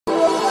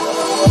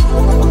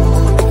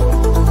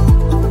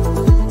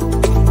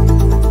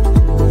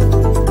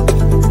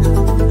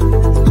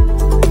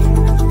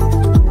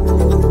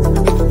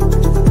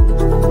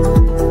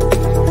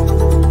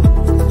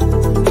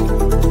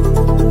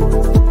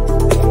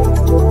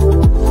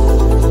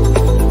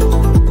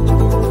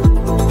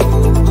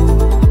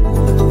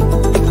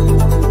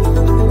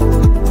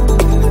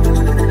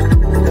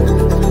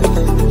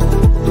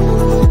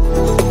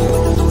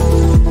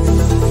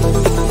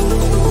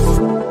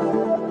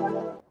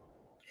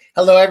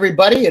Hello,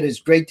 everybody. It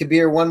is great to be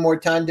here one more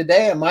time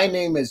today. And my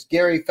name is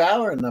Gary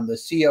Fowler, and I'm the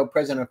CEO,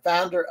 president, and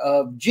founder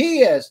of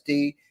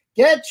GSD,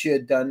 Get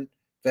You Done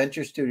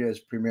Venture Studios,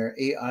 premier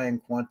AI and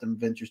quantum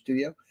venture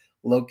studio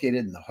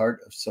located in the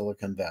heart of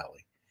Silicon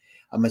Valley.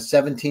 I'm a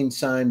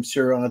 17-time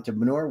serial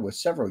entrepreneur with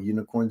several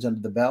unicorns under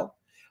the belt.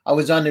 I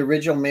was on the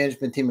original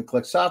management team at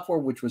Click Software,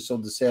 which was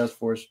sold to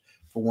Salesforce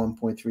for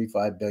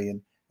 $1.35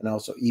 billion, and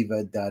also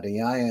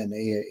Eva.ai, an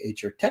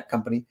HR tech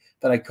company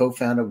that I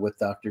co-founded with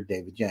Dr.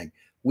 David Yang.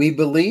 We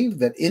believe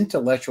that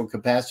intellectual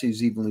capacity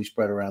is evenly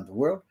spread around the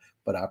world,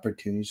 but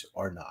opportunities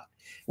are not.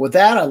 With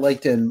that, I'd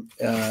like to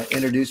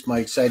introduce my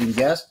exciting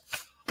guest.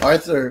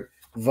 Arthur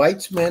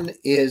Veytsman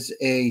is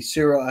a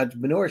serial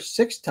entrepreneur,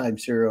 6-time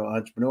serial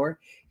entrepreneur.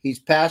 He's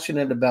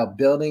passionate about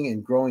building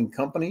and growing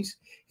companies.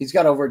 He's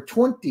got over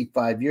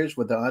 25 years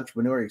with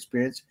entrepreneurial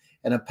experience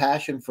and a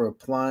passion for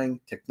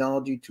applying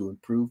technology to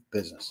improve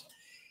business.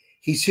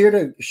 He's here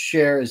to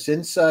share his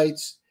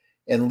insights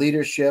and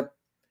leadership,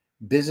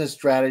 business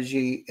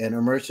strategy, and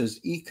immerses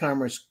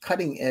e-commerce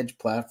cutting-edge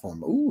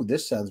platform. Ooh,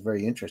 this sounds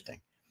very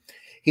interesting.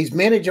 He's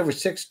managed over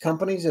 6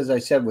 companies, as I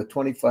said, with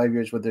 25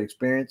 years worth of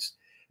experience.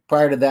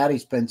 Prior to that, he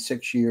spent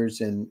 6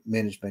 years in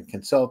management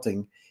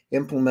consulting,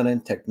 implementing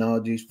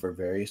technologies for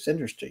various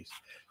industries.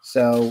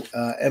 So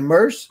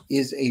Immerse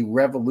is a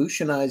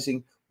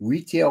revolutionizing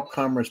retail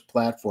commerce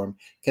platform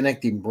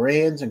connecting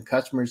brands and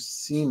customers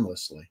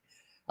seamlessly.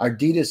 Our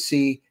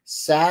D2C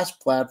SaaS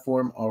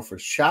platform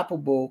offers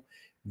shoppable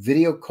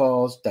video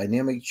calls,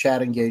 dynamic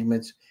chat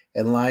engagements,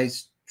 and live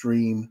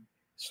streaming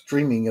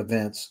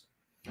events,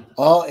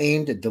 all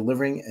aimed at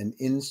delivering an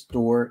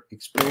in-store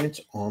experience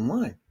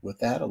online. With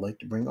that, I'd like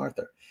to bring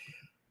Arthur.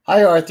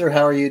 Hi, Arthur.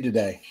 How are you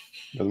today?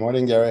 Good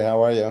morning, Gary.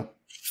 How are you?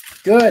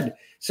 Good.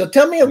 So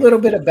tell me a little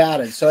bit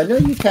about it. So I know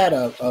you've had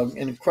an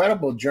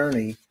incredible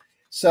journey.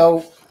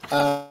 So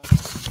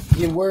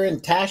you were in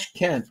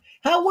Tashkent.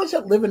 How was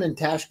it living in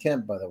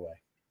Tashkent, by the way?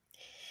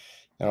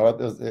 You know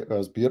what? It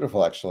was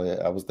beautiful, actually.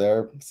 I was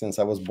there since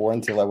I was born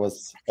till I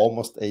was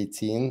almost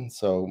 18.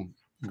 So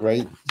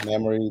great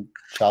memory,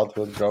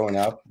 childhood, growing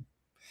up.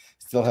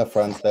 Still have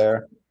friends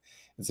there.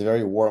 It's a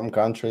very warm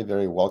country,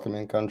 very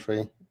welcoming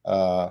country.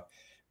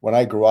 When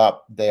I grew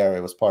up there,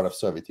 it was part of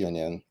Soviet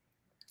Union.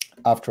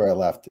 After I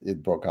left,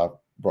 it broke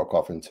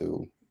off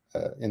into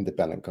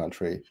independent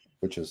country,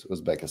 which is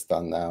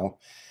Uzbekistan now.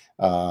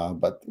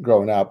 But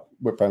growing up,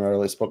 we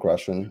primarily spoke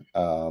Russian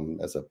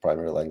as a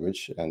primary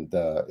language, and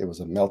it was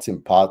a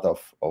melting pot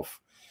of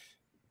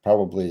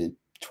probably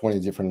 20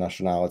 different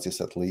nationalities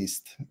at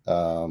least.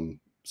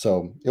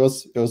 So it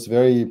was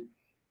very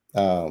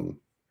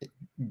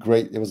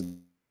great. It was a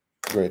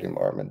great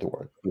environment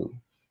to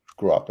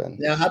grow up in.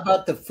 Now, how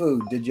about the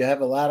food? Did you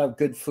have a lot of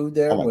good food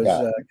there? Oh my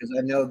God. Because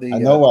I know I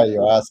know why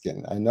you're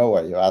asking. I know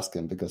why you're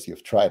asking, because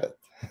you've tried it.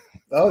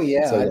 Oh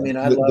yeah, So I yeah, mean,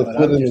 I love the it.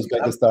 food in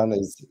Uzbekistan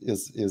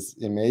is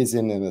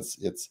amazing, and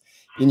it's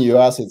in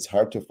US. It's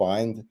hard to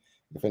find.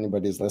 If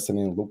anybody's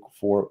listening, look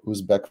for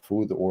Uzbek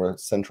food or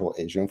Central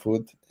Asian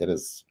food. It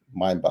is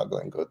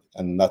mind-boggling good,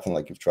 and nothing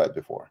like you've tried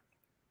before.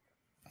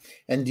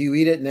 And do you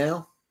eat it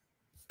now?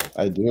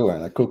 I do,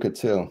 and I cook it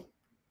too.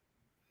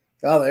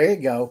 Oh, there you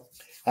go.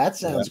 That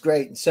sounds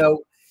great.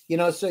 So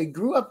so you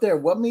grew up there.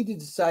 What made you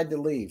decide to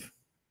leave?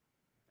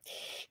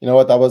 You know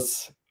what? I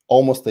was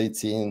almost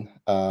 18.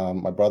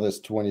 My brother's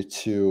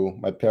 22.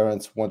 My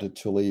parents wanted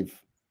to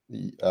leave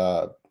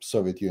the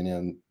Soviet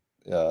Union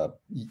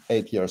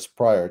 8 years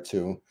prior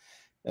to,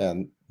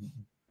 and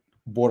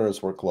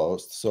borders were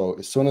closed. So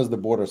as soon as the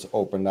borders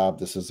opened up,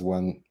 this is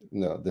when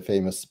the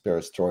famous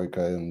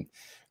perestroika and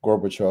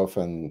Gorbachev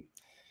and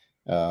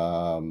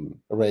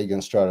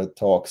Reagan started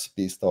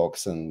peace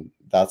talks, and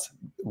that's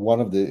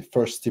one of the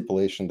first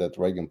stipulation that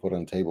Reagan put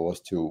on the table, was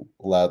to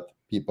allow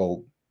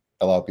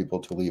people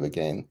to leave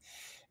again.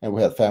 And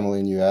we had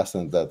family in US,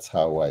 and that's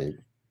how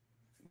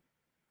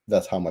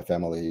my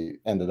family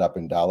ended up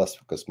in Dallas,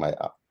 because my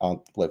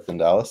aunt lived in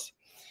Dallas,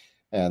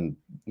 and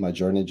my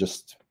journey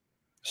just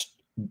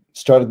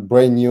started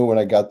brand new when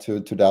I got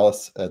to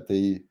Dallas at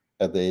the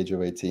age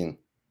of 18.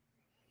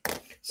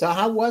 So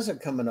how was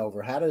it coming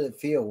over? How did it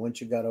feel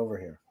once you got over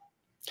here?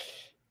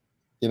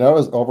 It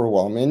was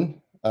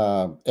overwhelming.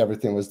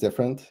 Everything was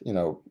different.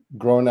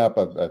 Growing up,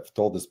 I've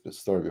told this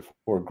story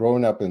before.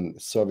 Growing up in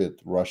Soviet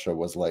Russia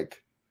was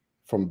like,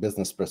 from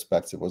business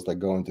perspective, was like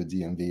going to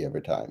DMV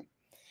every time.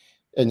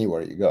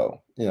 Anywhere you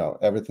go,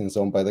 everything's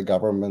owned by the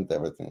government.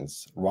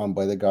 Everything's run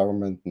by the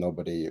government.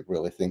 Nobody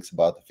really thinks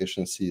about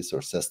efficiencies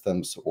or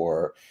systems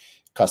or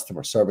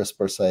customer service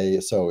per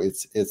se. So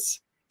it's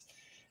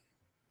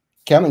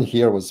coming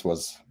here was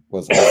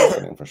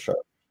eye-opening for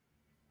sure.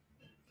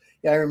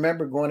 Yeah, I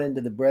remember going into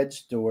the bread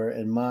store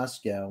in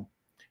Moscow,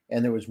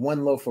 and there was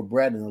one loaf of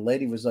bread, and the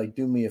lady was like,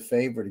 "Do me a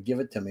favor to give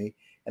it to me."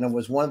 And it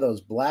was one of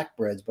those black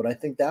breads, but I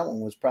think that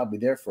one was probably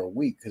there for a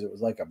week because it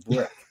was like a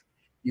brick.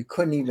 You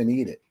couldn't even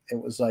eat it. It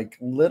was like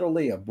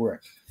literally a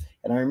brick.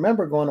 And I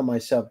remember going to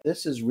myself,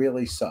 this is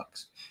really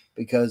sucks,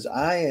 because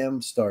I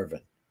am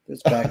starving.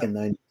 This was back in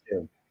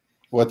 92.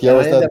 What year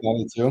was that?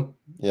 92?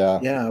 Yeah.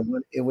 Yeah.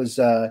 It was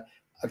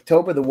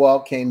October, the wall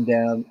came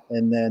down,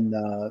 and then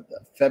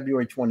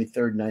February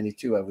 23rd,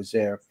 92, I was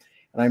there.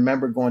 And I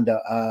remember going to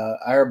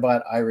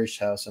Arabat Irish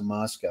House in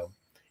Moscow,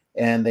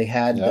 and they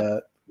had Yeah.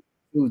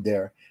 food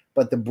there,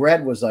 but the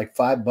bread was like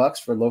 $5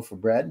 for a loaf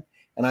of bread.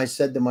 And I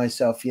said to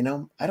myself,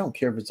 I don't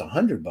care if it's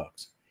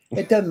 $100.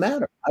 It doesn't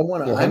matter.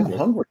 You're I'm hungry.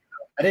 hungry.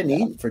 I didn't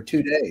Yeah. eat for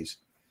 2 days.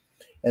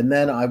 And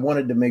then I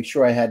wanted to make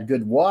sure I had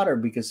good water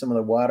because some of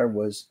the water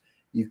was,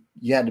 you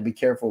had to be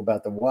careful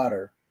about the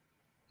water.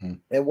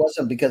 It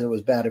wasn't because it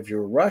was bad if you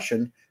were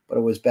Russian, but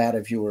it was bad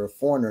if you were a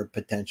foreigner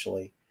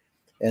potentially.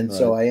 And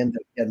so Right. I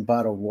ended up getting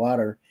bottled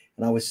water,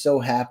 and I was so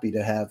happy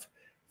to have.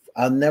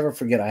 I'll never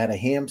forget. I had a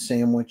ham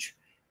sandwich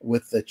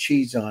with the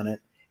cheese on it,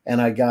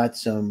 and I got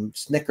some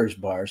Snickers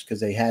bars because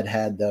they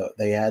had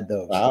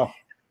those Wow.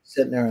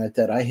 sitting there. And I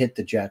thought I hit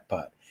the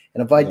jackpot.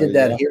 And if I There did you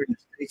that go. here in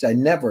the States, I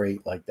never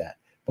ate like that.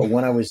 But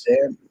when I was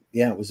there,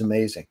 yeah, it was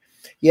amazing.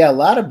 Yeah, a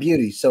lot of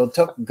beauty. So it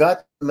took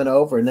gut coming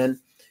over, and then.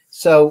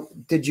 So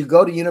did you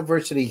go to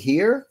university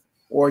here,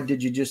 or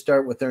did you just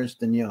start with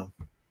Ernst and Young?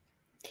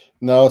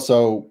 No,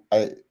 so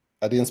I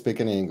didn't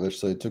speak any English,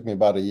 so it took me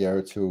about a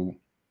year to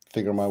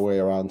figure my way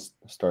around,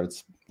 start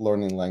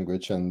learning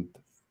language, and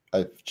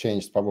I've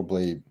changed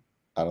probably,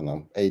 I don't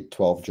know, 8,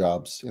 12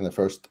 jobs in the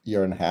first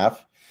year and a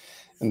half.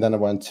 And then I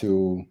went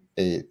to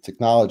a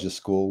technology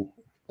school.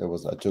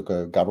 I took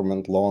a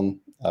government loan,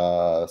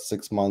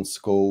 6 months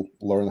school,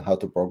 learned how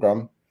to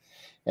program.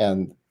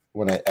 And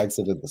when I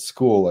exited the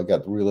school, I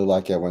got really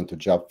lucky. I went to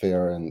job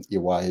fair and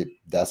EY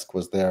desk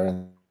was there.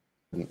 And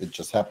it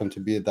just happened to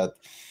be that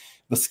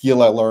the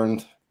skill I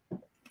learned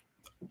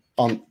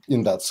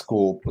in that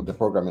school, the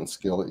programming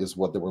skill, is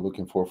what they were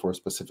looking for a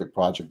specific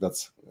project.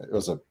 It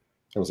was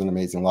an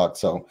amazing luck.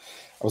 So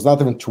I was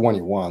not even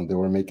 21. They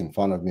were making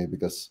fun of me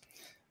because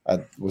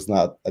when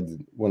I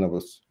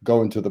was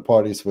going to the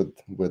parties with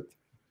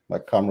my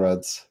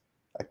comrades,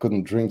 I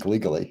couldn't drink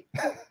legally.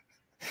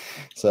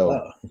 So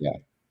Oh, yeah.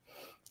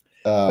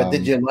 but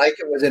did you like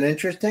it? Was it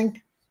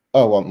interesting?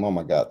 Oh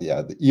my God,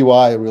 yeah. The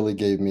EY really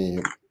gave me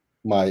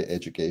my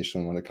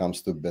education when it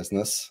comes to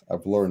business.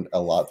 I've learned a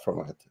lot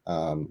from it.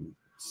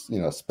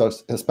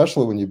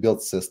 Especially when you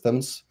build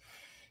systems,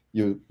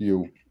 you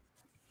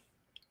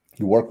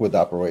work with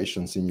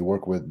operations and you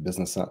work with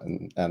business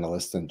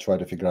analysts and try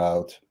to figure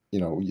out.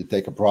 You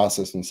take a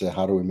process and say,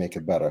 how do we make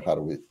it better? How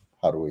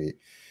do we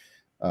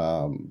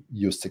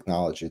use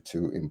technology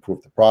to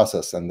improve the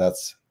process? And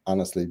that's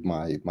honestly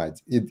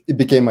it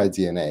became my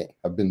DNA.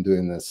 I've been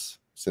doing this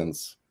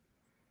since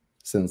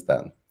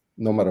then,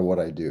 no matter what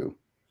I do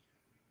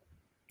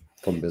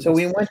from So business.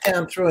 we went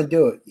down through and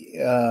do it.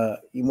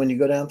 When you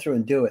go down through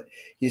and do it,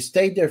 you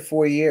stayed there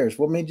 4 years.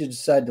 What made you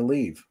decide to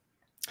leave?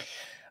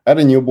 I had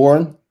a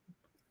newborn,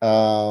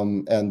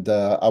 and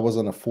I was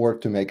on a fork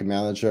to make a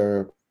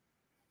manager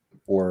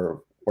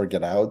or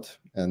get out.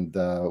 And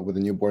with a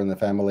newborn in the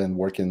family and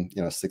working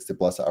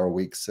 60+ hour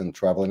weeks and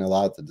traveling a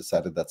lot, I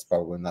decided that's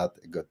probably not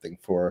a good thing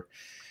for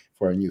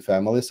a new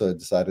family. So I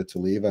decided to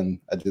leave, and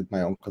I did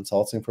my own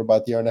consulting for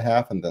about a year and a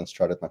half, and then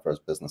started my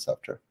first business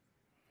after.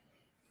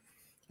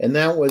 And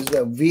that was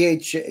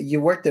VHA. You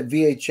worked at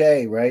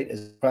VHA, right,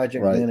 as a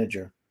project Right.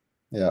 manager.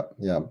 Yeah.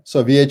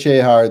 So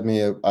VHA hired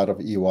me out of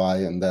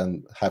EY, and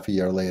then half a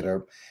year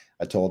later,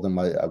 I told them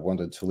I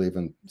wanted to leave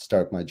and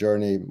start my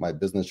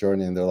business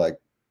journey. And they're like,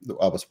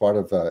 I was part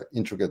of an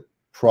intricate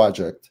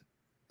project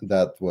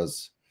that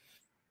was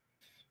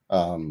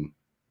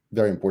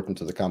very important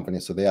to the company.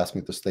 So they asked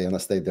me to stay, and I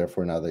stayed there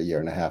for another year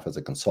and a half as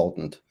a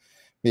consultant.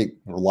 Made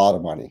a lot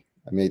of money.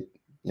 I made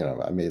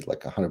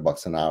like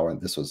 $100 an hour,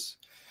 and this was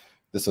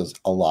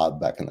a lot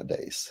back in the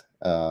days.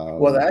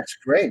 Well, that's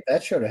great.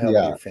 That should have helped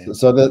Yeah, your family.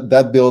 so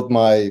that built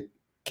my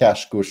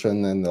cash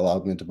cushion and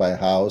allowed me to buy a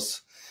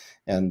house,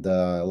 and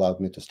allowed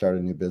me to start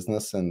a new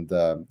business. And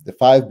the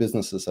 5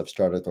 businesses I've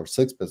started, or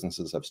 6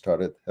 businesses I've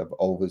started, have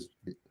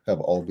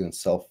all been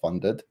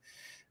self-funded.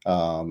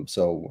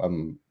 So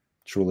I'm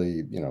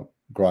truly,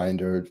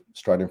 grinder,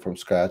 starting from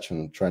scratch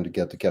and trying to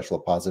get to cash flow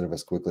positive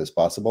as quickly as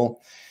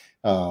possible.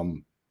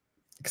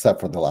 Except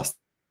for the last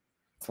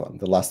one.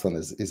 The last one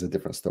is a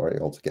different story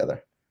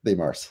altogether. The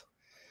immerse.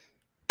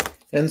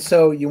 And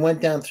so you went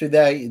down through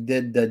that. You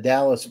did the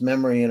Dallas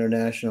Memory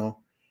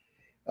International,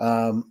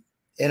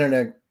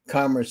 internet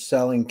commerce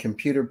selling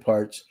computer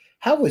parts.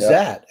 How was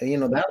that?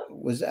 That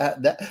was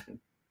that.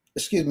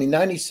 Excuse me,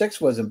 96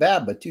 wasn't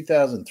bad, but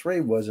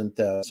 2003 wasn't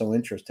so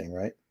interesting,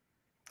 right?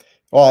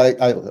 Well,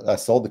 I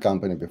sold the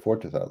company before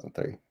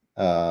 2003.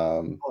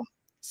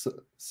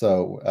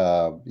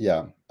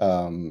 Yeah,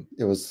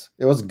 it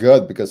was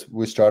good because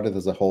we started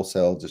as a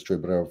wholesale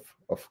distributor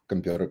of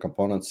computer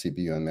components,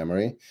 CPU and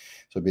memory.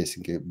 So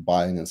basically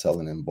buying and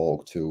selling in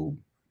bulk to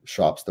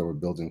shops that were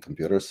building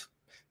computers.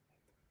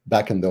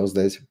 Back in those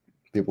days,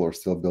 people were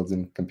still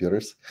building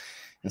computers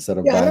instead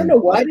of Yeah, I don't buying know.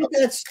 Why did laptops.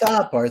 that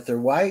stop, Arthur?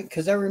 Why?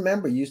 Because I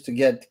remember you used to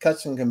get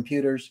custom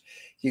computers.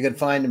 You could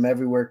find them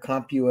everywhere.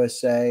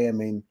 CompUSA. I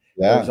mean,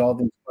 there was Yeah, all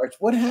these parts.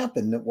 What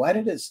happened? Why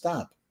did it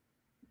stop?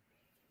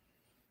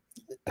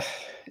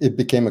 it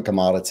became a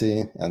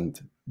commodity, and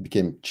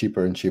became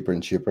cheaper and cheaper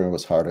and cheaper. It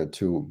was harder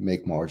to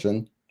make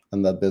margin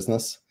on that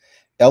business.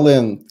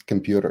 Alien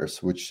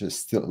Computers, which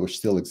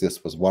still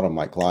exists, was one of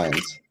my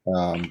clients.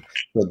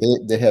 But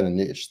they had a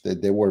niche.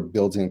 They were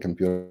building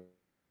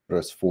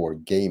computers for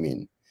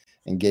gaming,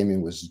 and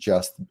gaming was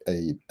just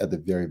at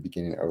the very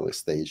beginning, early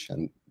stage,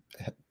 and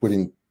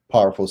putting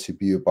powerful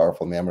CPU,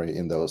 powerful memory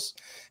in those,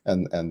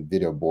 and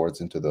video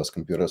boards into those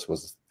computers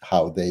was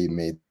how they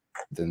made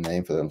the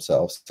name for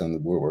themselves,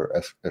 and we were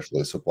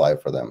actually a supplier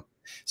for them.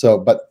 So,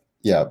 but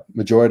yeah,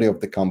 majority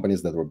of the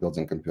companies that were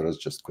building computers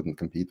just couldn't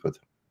compete with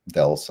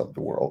Dells of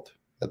the world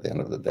at the end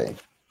of the day.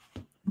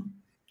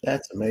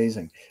 That's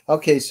amazing.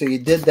 Okay, so you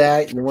did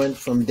that. You went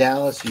from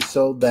Dallas, you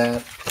sold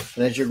that,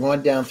 and as you're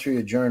going down through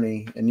your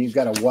journey, and you've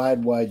got a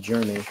wide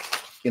journey,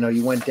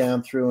 you went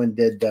down through and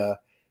did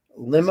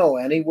Limo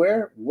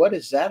Anywhere. What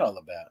is that all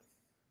about?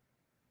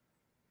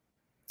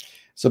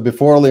 So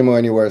before Limo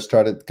Anywhere, I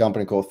started a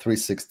company called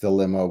 360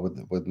 Limo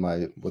with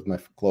my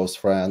close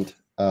friend.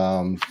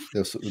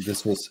 This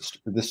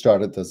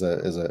started as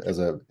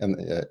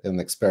an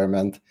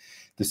experiment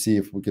to see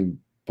if we can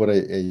put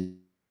a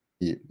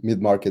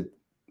mid-market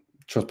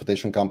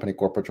transportation company,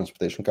 corporate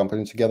transportation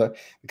company together.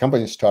 The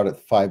company started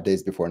 5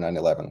 days before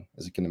 9/11.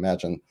 As you can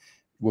imagine,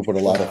 we put a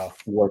lot of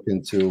work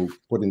into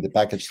putting the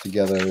package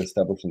together,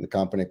 establishing the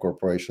company,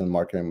 corporation,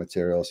 marketing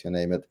materials, you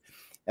name it.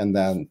 And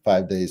then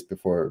 5 days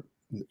before,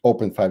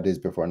 opened 5 days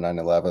before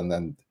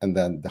 9/11, and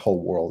then the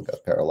whole world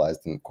got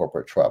paralyzed in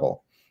corporate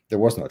travel. There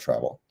was no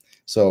travel.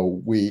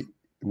 So we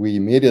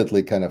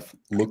immediately kind of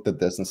looked at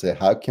this and say,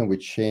 how can we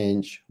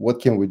change?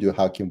 What can we do?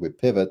 How can we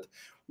pivot?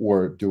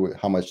 Or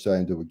how much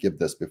time do we give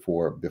this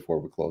before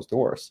we close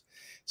doors?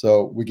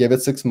 So we gave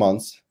it 6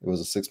 months. It was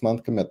a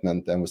 6-month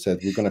commitment. And we said,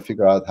 we're going to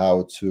figure out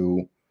how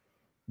to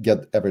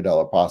get every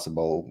dollar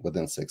possible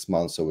within 6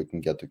 months so we can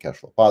get to cash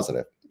flow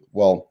positive.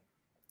 Well,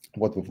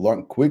 what we've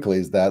learned quickly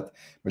is that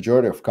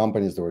majority of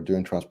companies that were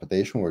doing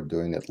transportation were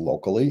doing it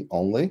locally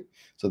only.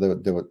 So they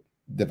would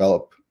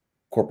develop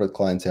corporate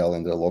clientele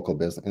in their local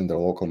business, in their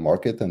local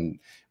market. And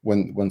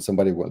when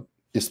somebody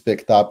is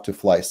picked up to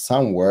fly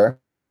somewhere,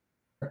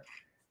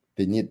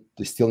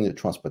 they still need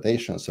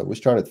transportation. So we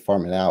started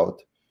farming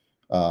out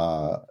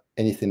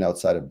anything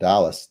outside of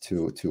Dallas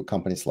to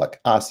companies like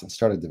us, and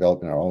started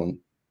developing our own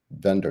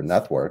vendor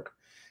network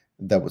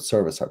that would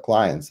service our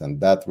clients.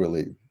 And that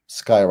really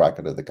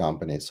skyrocketed the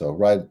company. So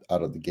right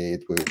out of the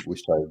gate, we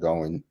started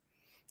going,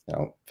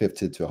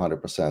 50 to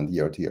 100%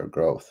 year-to-year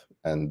growth.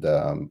 And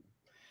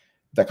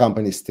the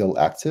company is still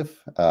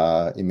active.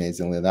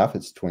 Amazingly enough,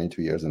 it's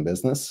 22 years in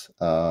business.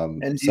 And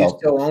do you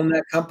still own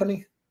that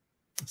company?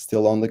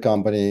 Still own the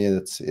company.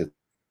 It's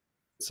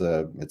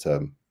a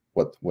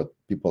what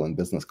people in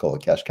business call a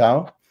cash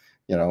cow.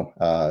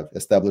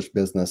 Established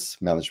business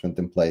management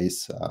in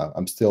place.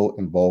 I'm still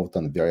involved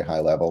on a very high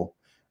level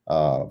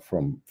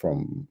from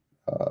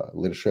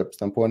leadership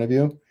standpoint of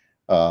view,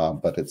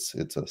 but it's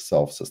a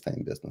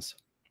self-sustained business.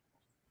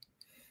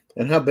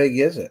 And how big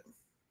is it?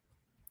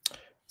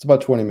 It's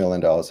about $20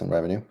 million in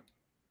revenue.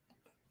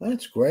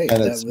 That's great.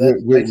 And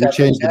we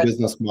changed the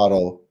business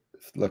model.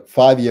 Like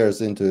 7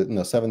 years into it,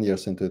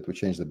 we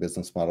changed the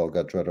business model,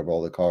 got rid of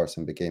all the cars,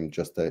 and became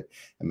just a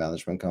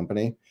management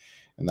company.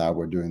 And now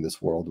we're doing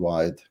this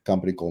worldwide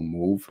company called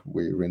Move.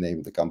 We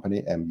renamed the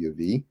company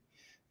MUV.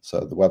 So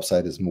the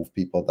website is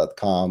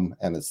movepeople.com,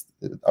 and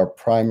our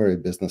primary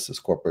business is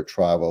corporate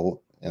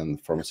travel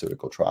and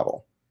pharmaceutical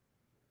travel,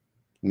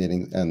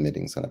 meetings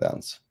and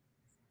events.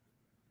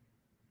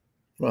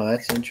 Well,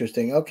 that's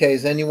interesting. Okay,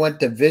 so then you went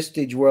to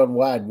Vistage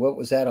Worldwide. What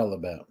was that all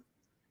about?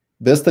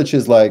 Vistage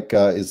is like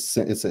it's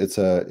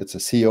a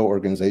CEO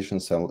organization,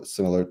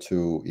 similar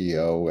to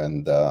EO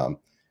and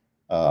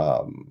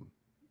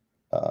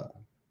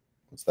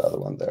what's the other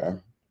one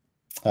there?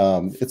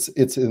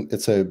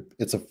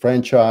 It's a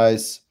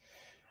franchise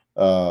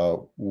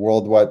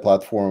worldwide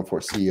platform for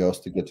CEOs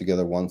to get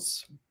together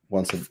once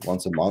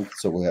a month.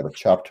 So we have a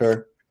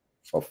chapter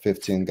of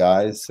 15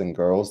 guys and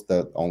girls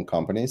that own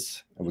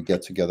companies, and we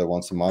get together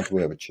once a month.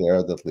 We have a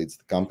chair that leads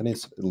the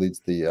companies, leads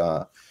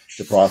the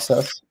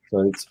process.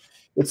 So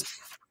it's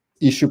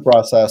issue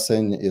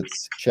processing,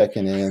 it's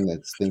checking in,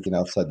 it's thinking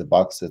outside the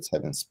box, it's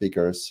having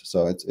speakers.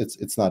 So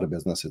it's not a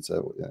business, it's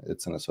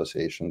an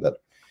association that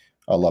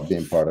I love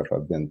being part of.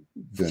 I've been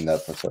doing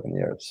that for 7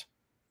 years.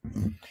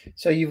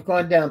 So you've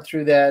gone down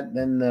through that.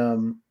 Then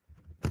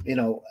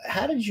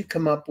how did you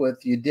come up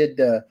with? You've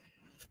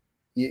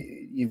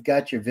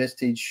got your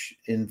Vistage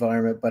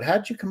environment, but how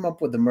did you come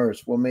up with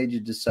Immerse? What made you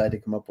decide to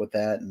come up with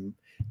that? And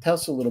tell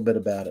us a little bit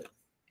about it.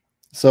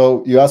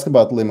 So you asked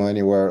about Limo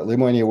Anywhere.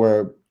 Limo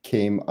Anywhere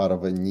came out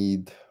of a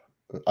need.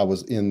 I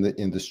was in the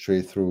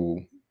industry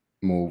through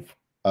Move,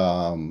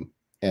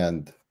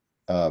 and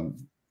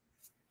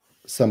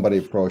somebody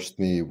approached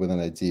me with an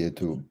idea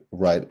to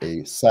write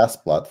a SaaS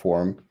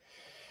platform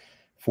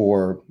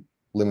for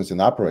limousine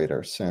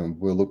operators. And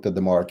we looked at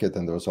the market,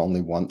 and there was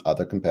only one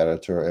other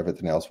competitor.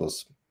 Everything else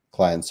was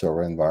client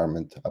server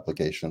environment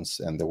applications,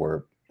 and they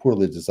were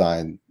poorly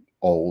designed,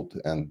 old,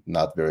 and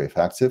not very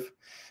effective.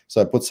 So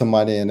I put some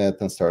money in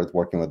it and started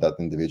working with that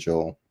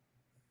individual.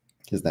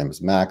 His name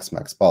is Max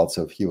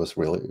Paltsev. He was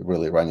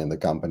really running the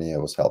company. I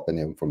was helping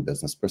him from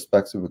business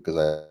perspective because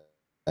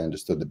I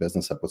understood the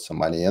business. I put some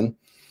money in,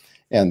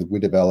 and we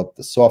developed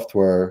the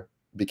software,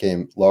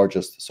 became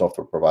largest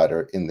software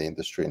provider in the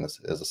industry and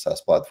as a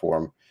SaaS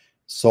platform,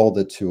 sold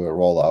it to a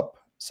roll-up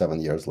 7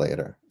 years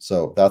later.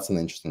 So that's an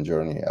interesting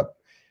journey.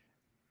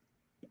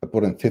 I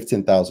put in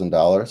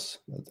 $15,000.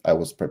 I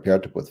was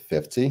prepared to put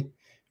 50.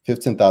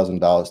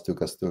 $15,000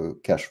 took us to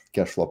cash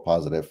flow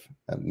positive,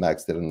 and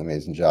Max did an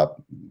amazing job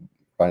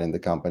running the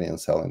company and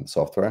selling the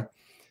software.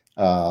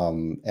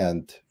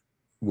 And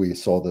we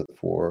sold it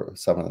for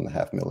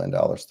 $7.5 million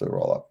to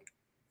roll up.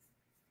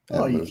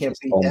 And you can't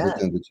beat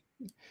that.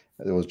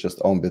 It was just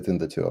owned between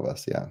the two of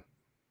us. Yeah.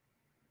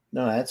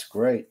 No, that's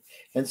great.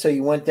 And so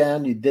you went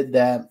down, you did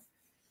that.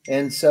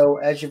 And so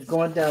as you've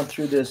gone down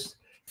through this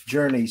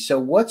journey, so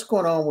what's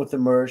going on with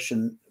Immerse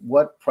and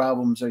what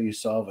problems are you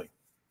solving?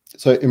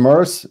 So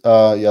Immerse,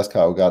 yes,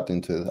 how I got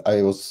into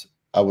it.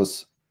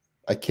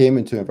 I came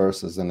into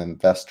Immerse as an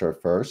investor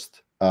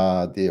first.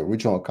 The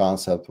original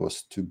concept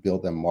was to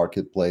build a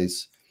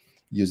marketplace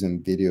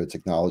using video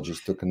technologies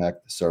to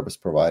connect service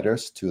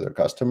providers to their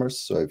customers.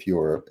 So if you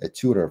were a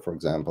tutor, for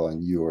example,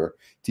 and you were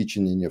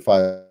teaching in your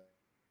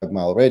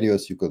 5-mile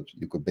radius, you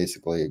could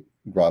basically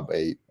grab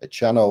a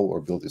channel or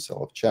build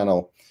yourself a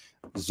channel,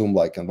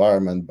 Zoom-like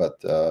environment,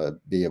 but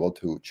be able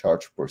to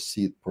charge per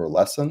seat per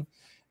lesson.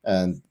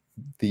 And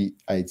the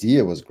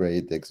idea was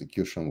great. The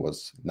execution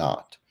was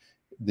not.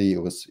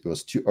 It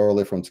was too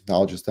early from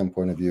technology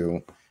standpoint of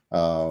view.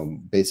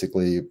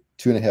 Basically,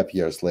 2.5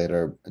 years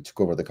later, I took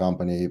over the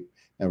company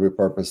and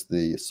repurposed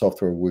the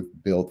software we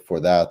built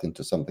for that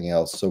into something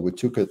else. So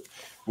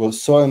we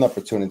saw an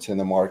opportunity in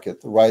the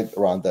market right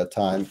around that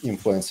time.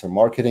 Influencer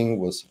marketing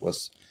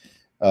was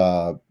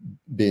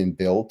being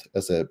built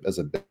as a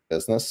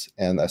business,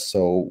 and I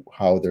saw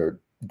how they're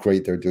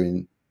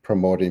doing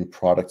promoting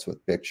products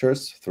with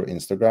pictures through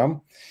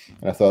Instagram.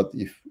 And I thought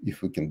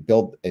if we can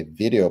build a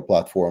video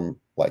platform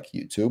like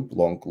YouTube,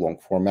 long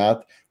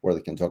format, where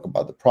they can talk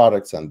about the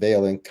products,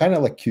 unveiling, kind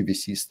of like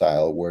QVC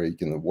style, where you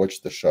can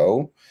watch the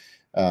show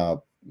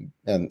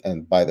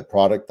and buy the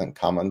product and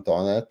comment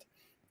on it,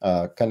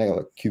 kind of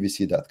like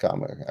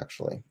QVC.com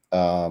actually.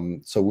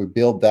 So we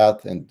built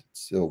that, and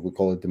so we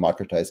call it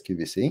democratized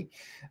QVC,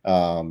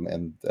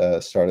 and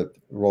started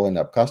rolling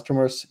up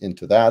customers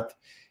into that.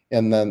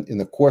 And then in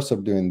the course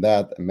of doing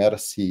that, I met a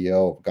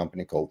CEO of a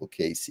company called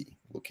Lucchesi.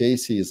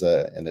 Lucchesi is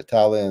an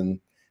Italian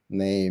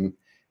name,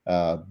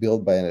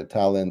 built by an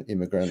Italian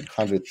immigrant,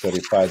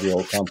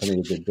 135-year-old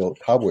company.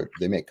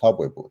 They make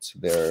cowboy boots.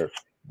 They're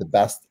the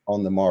best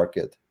on the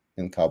market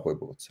in cowboy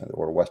boots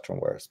or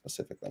Western wear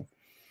specifically.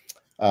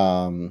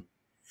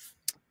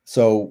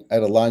 So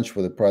at a lunch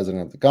with the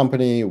president of the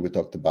company, we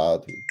talked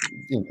about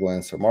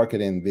influencer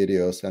marketing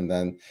videos. And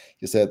then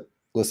he said,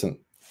 listen,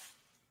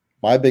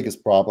 my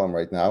biggest problem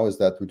right now is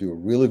that we do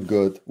really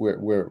good.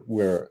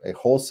 We're a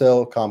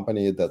wholesale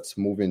company that's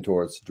moving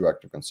towards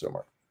direct to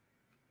consumer.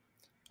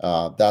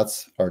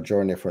 That's our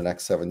journey for the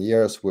next 7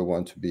 years. We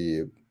want to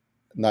be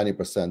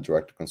 90%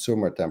 direct to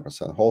consumer,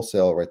 10%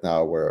 wholesale. Right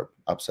now, we're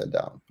upside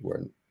down.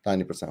 We're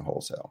 90%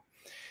 wholesale.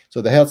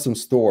 So they had some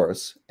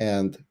stores,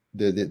 and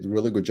they did a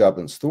really good job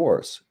in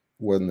stores.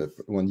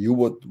 When you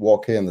would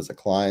walk in as a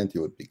client, you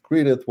would be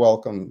greeted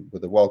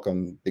with a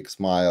welcome, big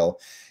smile,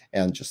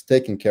 and just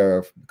taken care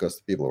of because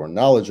the people were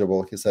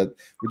knowledgeable. He said,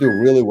 we do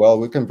really well.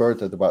 We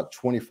converted about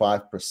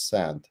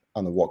 25%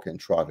 on the walk-in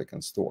traffic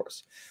in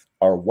stores.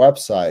 Our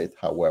website,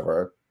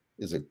 however,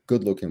 is a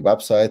good-looking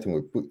website, and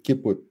we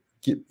keep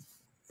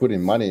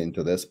putting money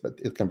into this, but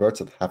it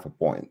converts at 0.5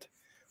 point.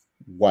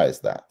 Why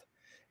is that?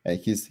 And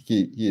he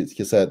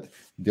said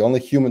the only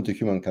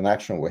human-to-human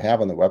connection we have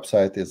on the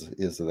website is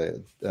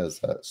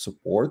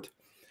support,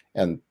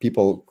 and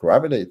people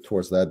gravitate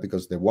towards that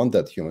because they want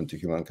that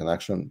human-to-human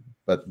connection.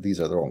 But these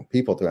are the wrong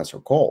people to answer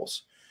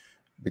calls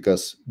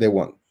because they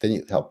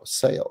need help with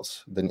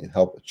sales, they need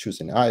help with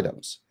choosing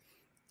items.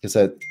 He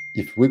said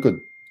if we could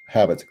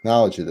have a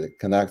technology that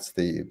connects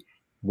the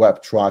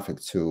web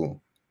traffic to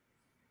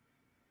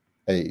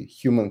a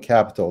human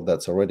capital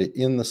that's already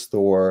in the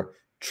store,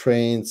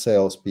 trained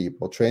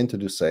salespeople, trained to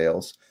do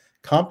sales,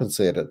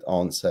 compensated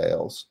on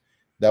sales,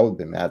 that would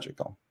be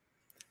magical.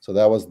 So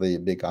that was the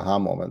big aha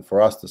moment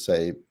for us to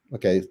say,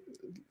 okay,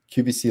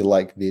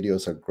 QVC-like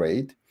videos are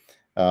great,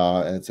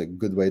 and it's a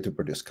good way to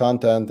produce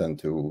content and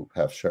to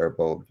have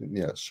shareable,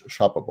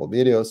 shoppable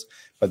videos.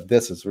 But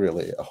this is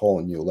really a whole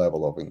new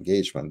level of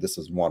engagement. This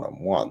is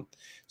one-on-one.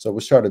 So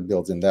we started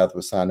building that.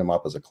 We signed them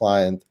up as a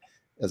client,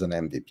 as an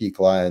MVP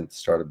client,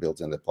 started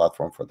building the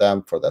platform for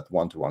them for that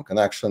one-to-one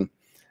connection.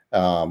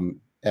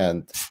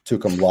 And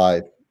took them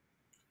live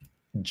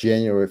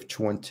January of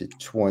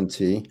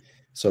 2020,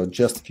 so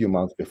just a few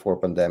months before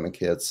pandemic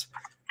hits.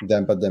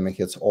 Then pandemic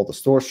hits, all the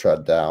stores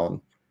shut down,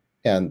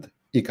 and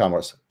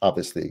e-commerce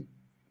obviously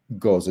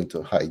goes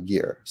into high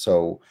gear.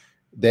 So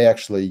they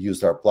actually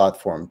used our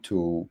platform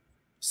to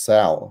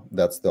sell.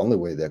 That's the only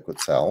way they could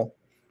sell.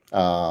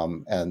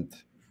 And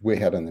we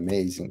had an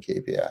amazing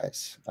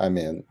KPIs. I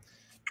mean,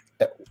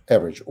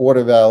 average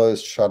order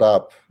values shot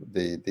up.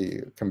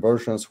 The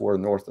conversions were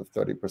north of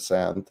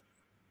 30%.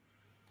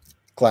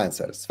 Client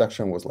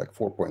satisfaction was like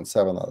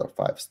 4.7 out of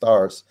 5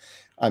 stars.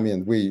 I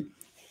mean,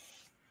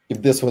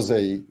 if this was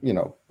a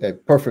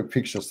perfect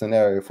picture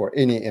scenario for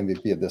any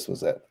MVP, this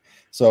was it.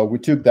 So we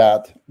took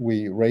that,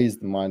 we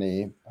raised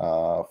money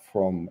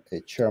from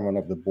a chairman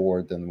of the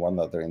board and one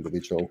other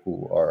individual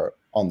who are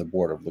on the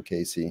board of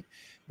Lucchese.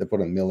 They put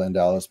 $1 million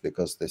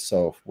because they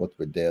saw what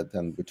we did,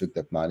 and we took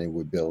that money.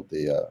 We built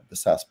the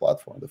SaaS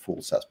platform, the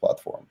full SaaS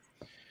platform.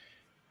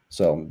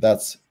 So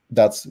that's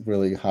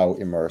really how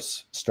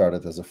Immerse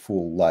started as a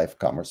full live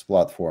commerce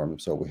platform.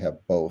 So we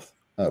have both.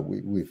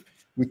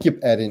 We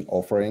keep adding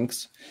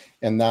offerings,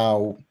 and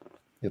now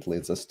it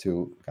leads us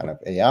to kind of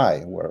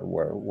AI,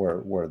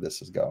 where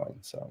this is going.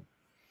 So,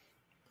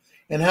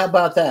 and how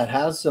about that?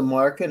 How's the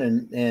market,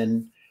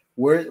 and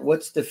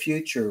what's the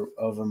future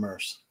of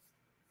Immerse?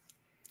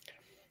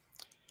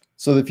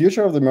 So the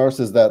future of the Immerse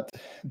is that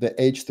the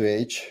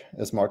H2H,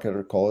 as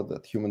marketers call it,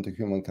 that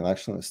human-to-human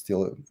connection is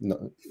still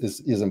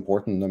is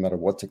important no matter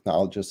what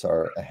technologies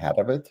are ahead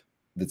of it.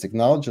 The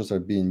technologies are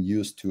being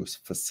used to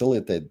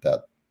facilitate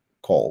that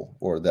call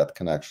or that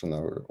connection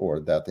or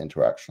that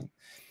interaction.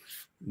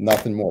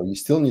 Nothing more. You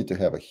still need to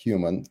have a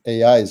human.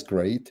 AI is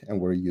great, and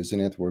we're using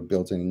it. We're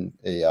building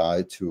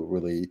AI to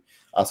really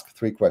ask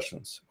 3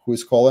 questions: who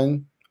is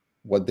calling,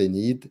 what they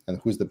need, and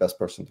who's the best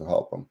person to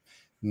help them.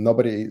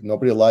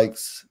 Nobody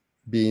likes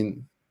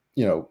being,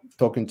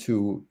 talking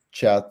to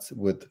chat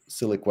with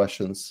silly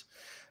questions.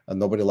 And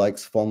nobody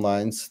likes phone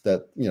lines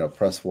that,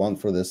 press 1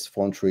 for this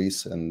phone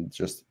trees and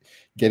just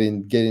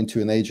getting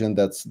to an agent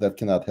that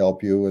cannot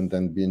help you and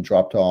then being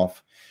dropped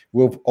off.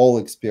 We've all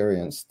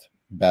experienced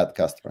bad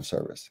customer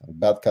service.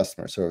 Bad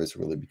customer service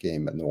really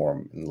became a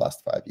norm in the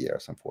last 5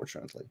 years,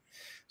 unfortunately.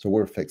 So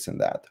we're fixing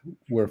that.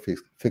 We're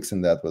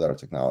fixing that with our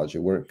technology.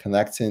 We're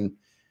connecting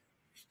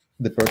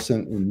the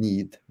person in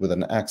need with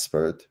an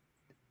expert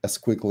as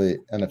quickly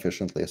and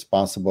efficiently as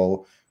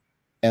possible,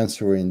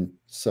 answering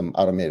some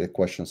automated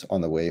questions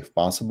on the way if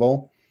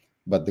possible.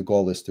 But the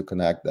goal is to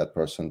connect that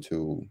person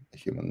to a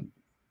human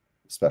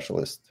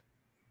specialist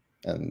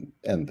and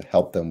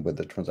help them with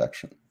the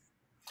transaction.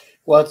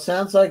 Well, it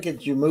sounds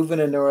like you're moving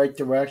in the right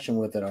direction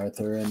with it,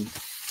 Arthur,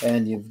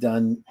 and you've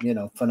done,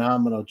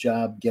 phenomenal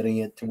job getting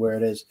it to where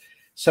it is.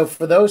 So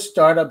for those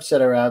startups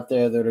that are out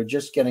there that are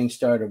just getting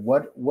started,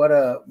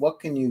 what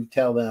can you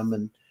tell them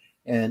and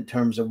in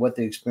terms of what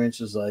the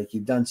experience is like?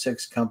 You've done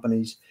 6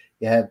 companies,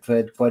 you have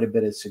had quite a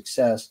bit of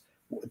success.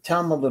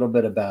 Tell them a little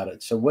bit about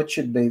it. So what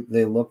should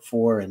they look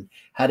for, and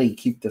how do you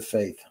keep the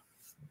faith?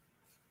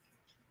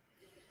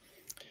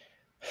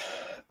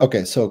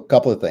 Okay, so a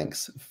couple of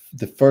things.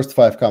 The first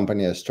 5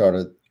 companies I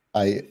started,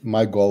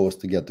 my goal was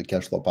to get to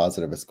cash flow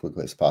positive as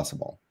quickly as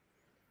possible.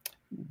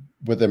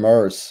 With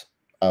Immerse,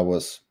 I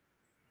was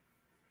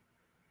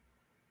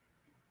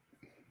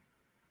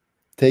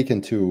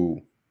taken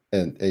to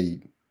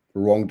a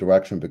wrong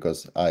direction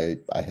because I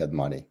had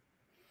money.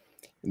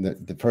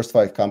 The first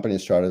 5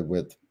 companies started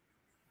with,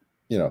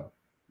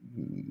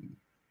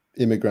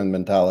 immigrant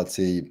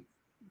mentality,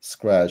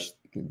 scratch,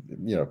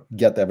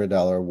 get every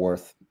dollar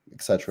worth,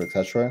 etc.,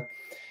 etc.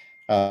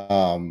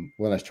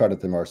 When I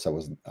started Immerse,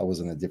 I was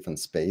in a different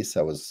space.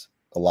 I've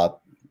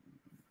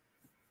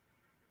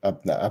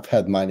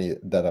had money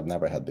that I've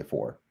never had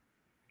before,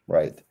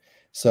 right?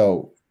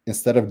 So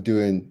instead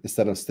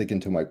of sticking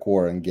to my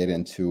core and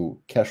getting to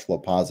cash flow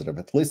positive,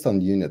 at least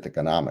on unit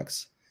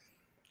economics,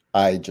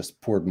 I just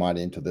poured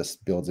money into this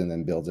building,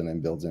 and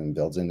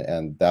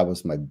that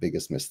was my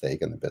biggest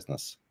mistake in the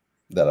business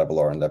that I've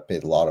learned. I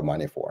paid a lot of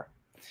money for.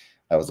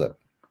 That was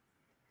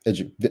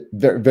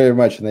very, very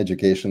much an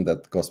education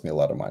that cost me a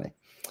lot of money.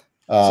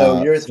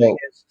 So your thing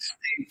is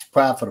stay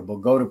profitable,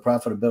 go to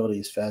profitability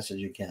as fast as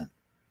you can.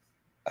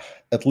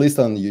 At least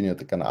on the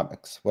unit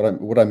economics.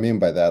 What I mean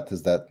by that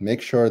is that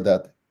make sure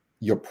that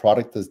your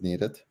product is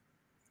needed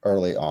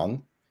early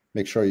on.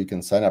 Make sure you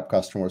can sign up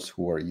customers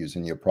who are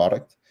using your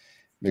product.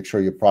 Make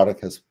sure your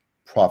product has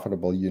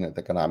profitable unit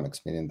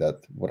economics, meaning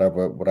that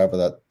whatever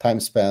that time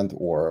spent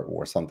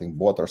or something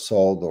bought or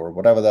sold or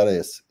whatever that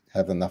is,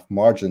 have enough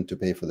margin to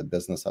pay for the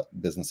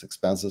business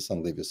expenses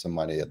and leave you some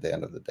money at the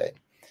end of the day.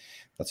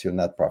 That's your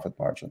net profit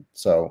margin.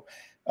 So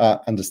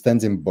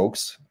understanding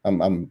books,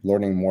 I'm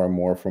learning more and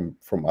more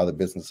from other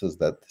businesses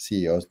that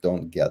CEOs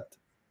don't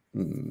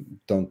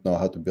know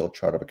how to build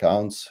chart of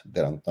accounts.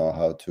 They don't know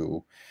how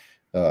to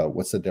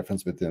what's the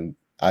difference between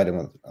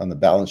item on the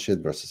balance sheet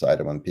versus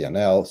item on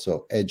P&L.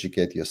 So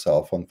educate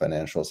yourself on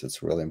financials.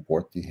 It's really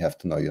important. You have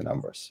to know your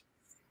numbers.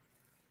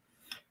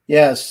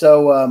 Yeah.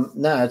 So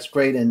it's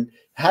great. And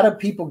how do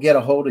people get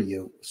a hold of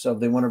you? So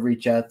if they want to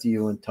reach out to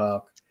you and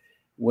talk,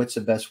 what's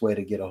the best way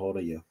to get a hold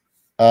of you?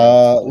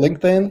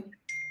 LinkedIn.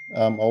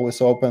 I'm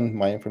always open.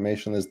 My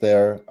information is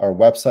there. Our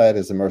website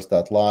is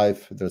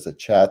immerse.live. There's a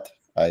chat.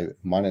 I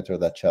monitor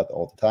that chat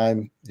all the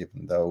time,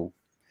 even though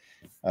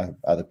I have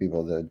other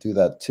people that do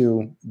that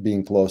too.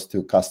 Being close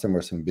to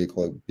customers and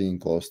being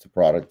close to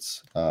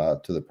products,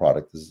 to the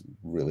product is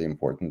really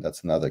important.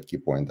 That's another key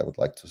point I would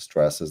like to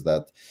stress, is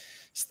that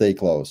stay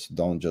close.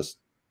 Don't just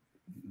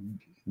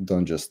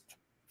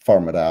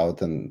farm it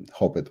out and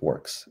hope it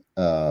works.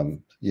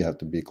 You have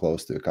to be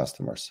close to your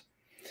customers.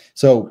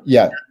 So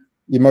yeah,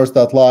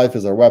 immerse.live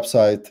is our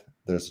website.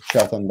 There's a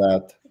chat on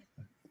that.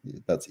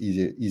 That's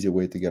easy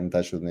way to get in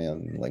touch with me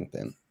on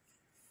LinkedIn.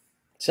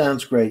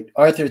 Sounds great.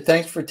 Arthur,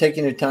 thanks for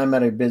taking your time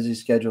out of your busy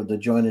schedule to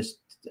join us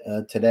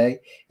today.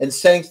 And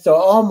thanks to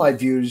all my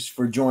viewers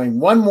for joining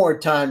one more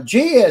time.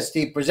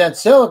 GSD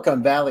presents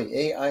Silicon Valley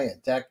AI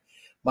and Tech.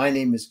 My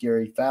name is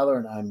Gary Fowler,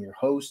 and I'm your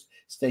host.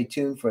 Stay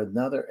tuned for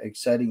another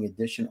exciting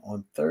edition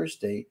on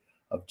Thursday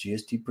of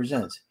GSD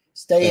Presents.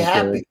 Stay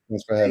happy.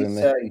 Thanks for having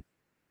me. Safe,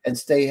 and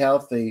stay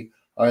healthy.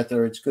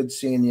 Arthur, it's good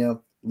seeing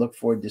you. Look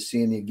forward to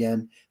seeing you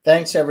again.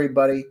 Thanks,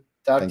 everybody.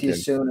 Talk to you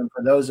soon. And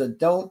for those that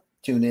don't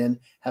tune in,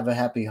 have a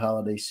happy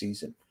holiday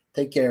season.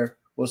 Take care.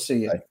 We'll see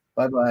you.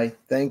 Bye-bye.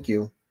 Thank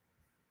you.